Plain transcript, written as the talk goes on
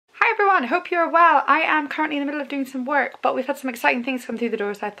everyone, hope you're well. I am currently in the middle of doing some work, but we've had some exciting things come through the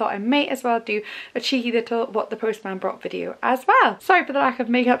door, so I thought I may as well do a cheeky little what the postman brought video as well. Sorry for the lack of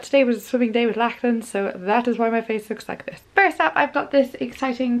makeup. Today was a swimming day with Lachlan, so that is why my face looks like this. First up, I've got this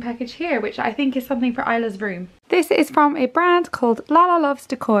exciting package here, which I think is something for Isla's room. This is from a brand called Lala Loves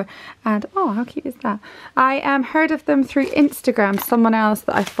Decor, and oh, how cute is that? I heard of them through Instagram. Someone else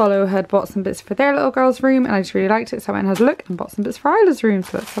that I follow had bought some bits for their little girl's room, and I just really liked it, so I went and had a look and bought some bits for Isla's room.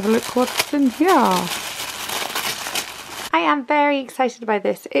 So let's have a look what's in here. I am very excited by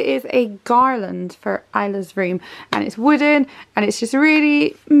this. It is a garland for Isla's room, and it's wooden, and it's just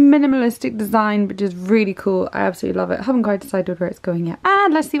really minimalistic design, but just really cool. I absolutely love it. I haven't quite decided where it's going yet.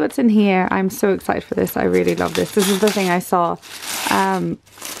 And let's see what's in here. I'm so excited for this. I really love this. This is the thing I saw on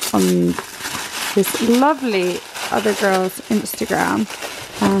this lovely other girl's Instagram,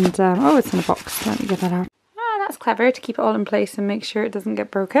 and oh, it's in a box. Let me get that out. That's clever to keep it all in place and make sure it doesn't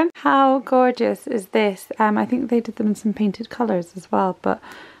get broken. How gorgeous is this? I think they did them in some painted colours as well, but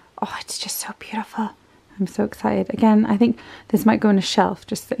oh, it's just so beautiful. I'm so excited. Again, I think this might go on a shelf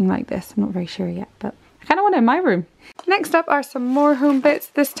just sitting like this. I'm not very sure yet, but I kind of want it in my room. Next up are some more home bits.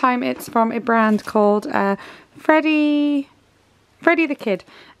 This time it's from a brand called Freddy the Kid.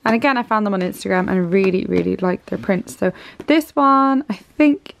 And again, I found them on Instagram and really liked their prints. So this one I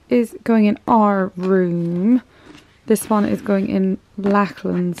think is going in our room. This one is going in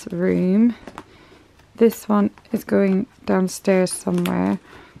Lachlan's room. This one is going downstairs somewhere.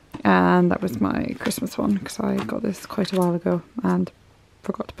 And that was my Christmas one because I got this quite a while ago and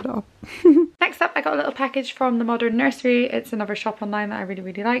forgot to put it up. Next up, I got a little package from the Modern Nursery. It's another shop online that I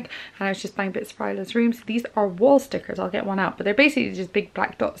really like, and I was just buying bits for Isla's room. So these are wall stickers. I'll get one out, but they're basically just big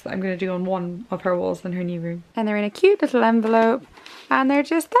black dots that I'm going to do on one of her walls in her new room. And they're in a cute little envelope, and they're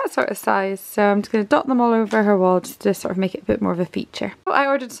just that sort of size. So I'm just going to dot them all over her wall just to sort of make it a bit more of a feature. So I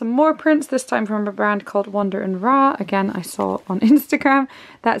ordered some more prints, this time from a brand called Wonder and Ra. Again, I saw on Instagram.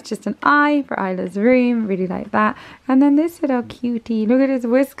 That's just an eye for Isla's room. Really like that. And then this little cutie. Look at his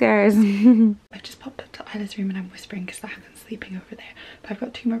whiskers. I've just popped up to Isla's room and I'm whispering because Lachlan's sleeping over there. But I've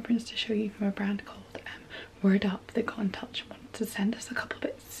got two more prints to show you from a brand called Word Up that got in touch and wanted to send us a couple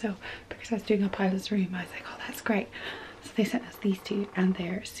bits. So because I was doing up Isla's room, I was like, oh, that's great. So they sent us these two and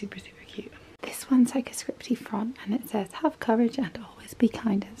they're super cute. This one's like a scripty front and it says, have courage and always be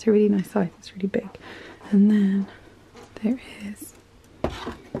kind. It's a really nice size, it's really big. And then there is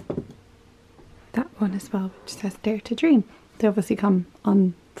that one as well, which says Dare to Dream. They obviously come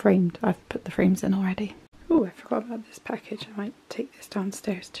unframed. I've put the frames in already. Oh, I forgot about this package. I might take this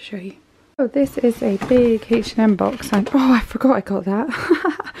downstairs to show you. Oh, this is a big H&M box, and oh, I forgot I got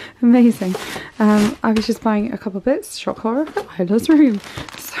that. Amazing. I was just buying a couple bits, shock horror, for Isla's room.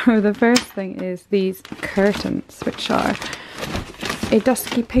 So the first thing is these curtains, which are a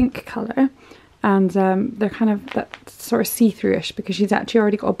dusky pink colour. And they're kind of that sort of see-through-ish because she's actually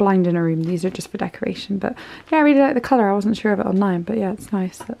already got a blind in her room. These are just for decoration, but yeah, I really like the colour. I wasn't sure of it online, but yeah, it's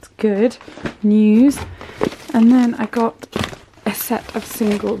nice. That's good news. And then I got a set of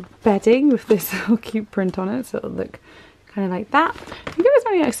single bedding with this little cute print on it, so it'll look kind of like that. I think it was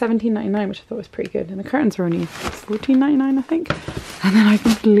only like $17.99, which I thought was pretty good, and the curtains were only $14.99, I think. And then I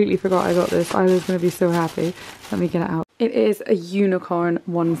completely forgot I got this. I was going to be so happy. Let me get it out. It is a unicorn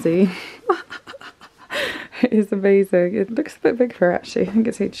onesie. It is amazing. It looks a bit big for her actually. I think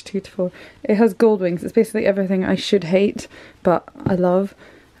it's H2 to 4. It has gold wings. It's basically everything I should hate, but I love.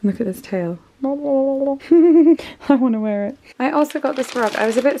 And look at this tail. I want to wear it. I also got this rug. I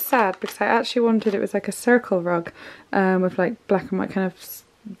was a bit sad because I actually wanted it was like a circle rug with like black and white kind of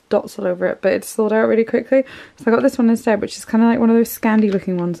dots all over it, but it sold out really quickly. So I got this one instead, which is kind of like one of those Scandi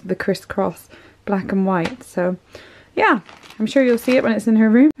looking ones with the crisscross black and white. So yeah, I'm sure you'll see it when it's in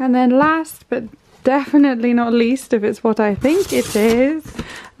her room. And then last but definitely not least, if it's what I think it is,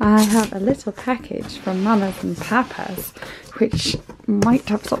 I have a little package from Mamas and Papas, which might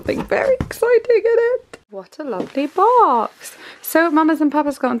have something very exciting in it. What a lovely box. So Mamas and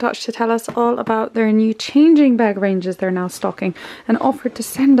Papas got in touch to tell us all about their new changing bag ranges they're now stocking and offered to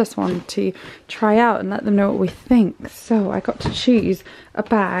send us one to try out and let them know what we think. So I got to choose a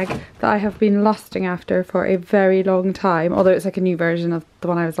bag that I have been lusting after for a very long time, although it's like a new version of the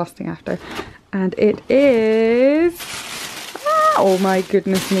one I was lusting after. And it is, oh my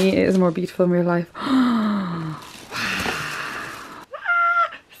goodness me, it is more beautiful in real life.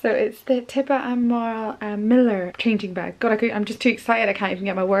 So it's the Tibba and Marl Miller changing bag. God, I'm just too excited, I can't even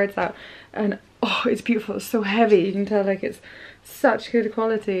get my words out. And oh, it's beautiful, it's so heavy. You can tell like it's such good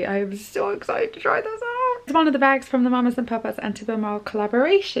quality. I'm so excited to try this out. It's one of the bags from the Mamas and Papas Anti-Balmoral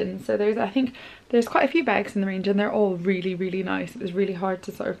collaboration. So I think there's quite a few bags in the range and they're all really, really nice. It was really hard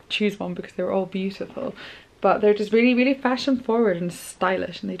to sort of choose one because they were all beautiful. But they're just really, really fashion forward and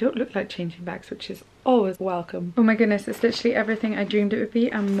stylish, and they don't look like changing bags, which is always welcome. Oh my goodness, it's literally everything I dreamed it would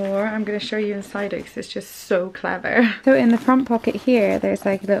be and more. I'm going to show you inside it because it's just so clever. So in the front pocket here, there's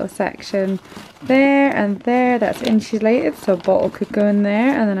like a little section there and there that's insulated, so a bottle could go in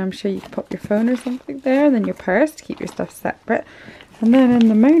there, and then I'm sure you could pop your phone or something there, and then your purse to keep your stuff separate. And then in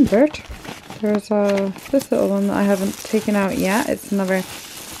the main bit, there's this little one that I haven't taken out yet. It's another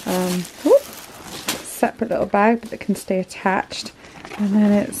separate little bag, but it can stay attached. And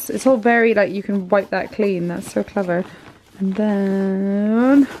then it's all very like, you can wipe that clean. That's so clever. And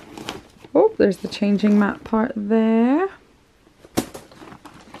then there's the changing mat part there.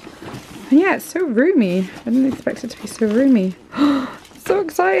 And yeah, it's so roomy. I didn't expect it to be so roomy. So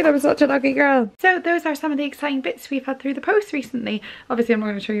excited, I'm such a lucky girl. So those are some of the exciting bits we've had through the post recently. Obviously I'm not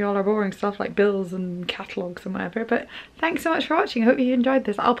going to show you all our boring stuff like bills and catalogues and whatever, but thanks so much for watching. I hope you enjoyed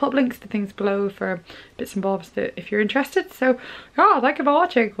this. I'll pop links to things below for bits and bobs if you're interested. So yeah, thank you for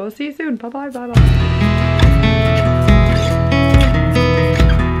watching. We'll see you soon. Bye bye, bye bye.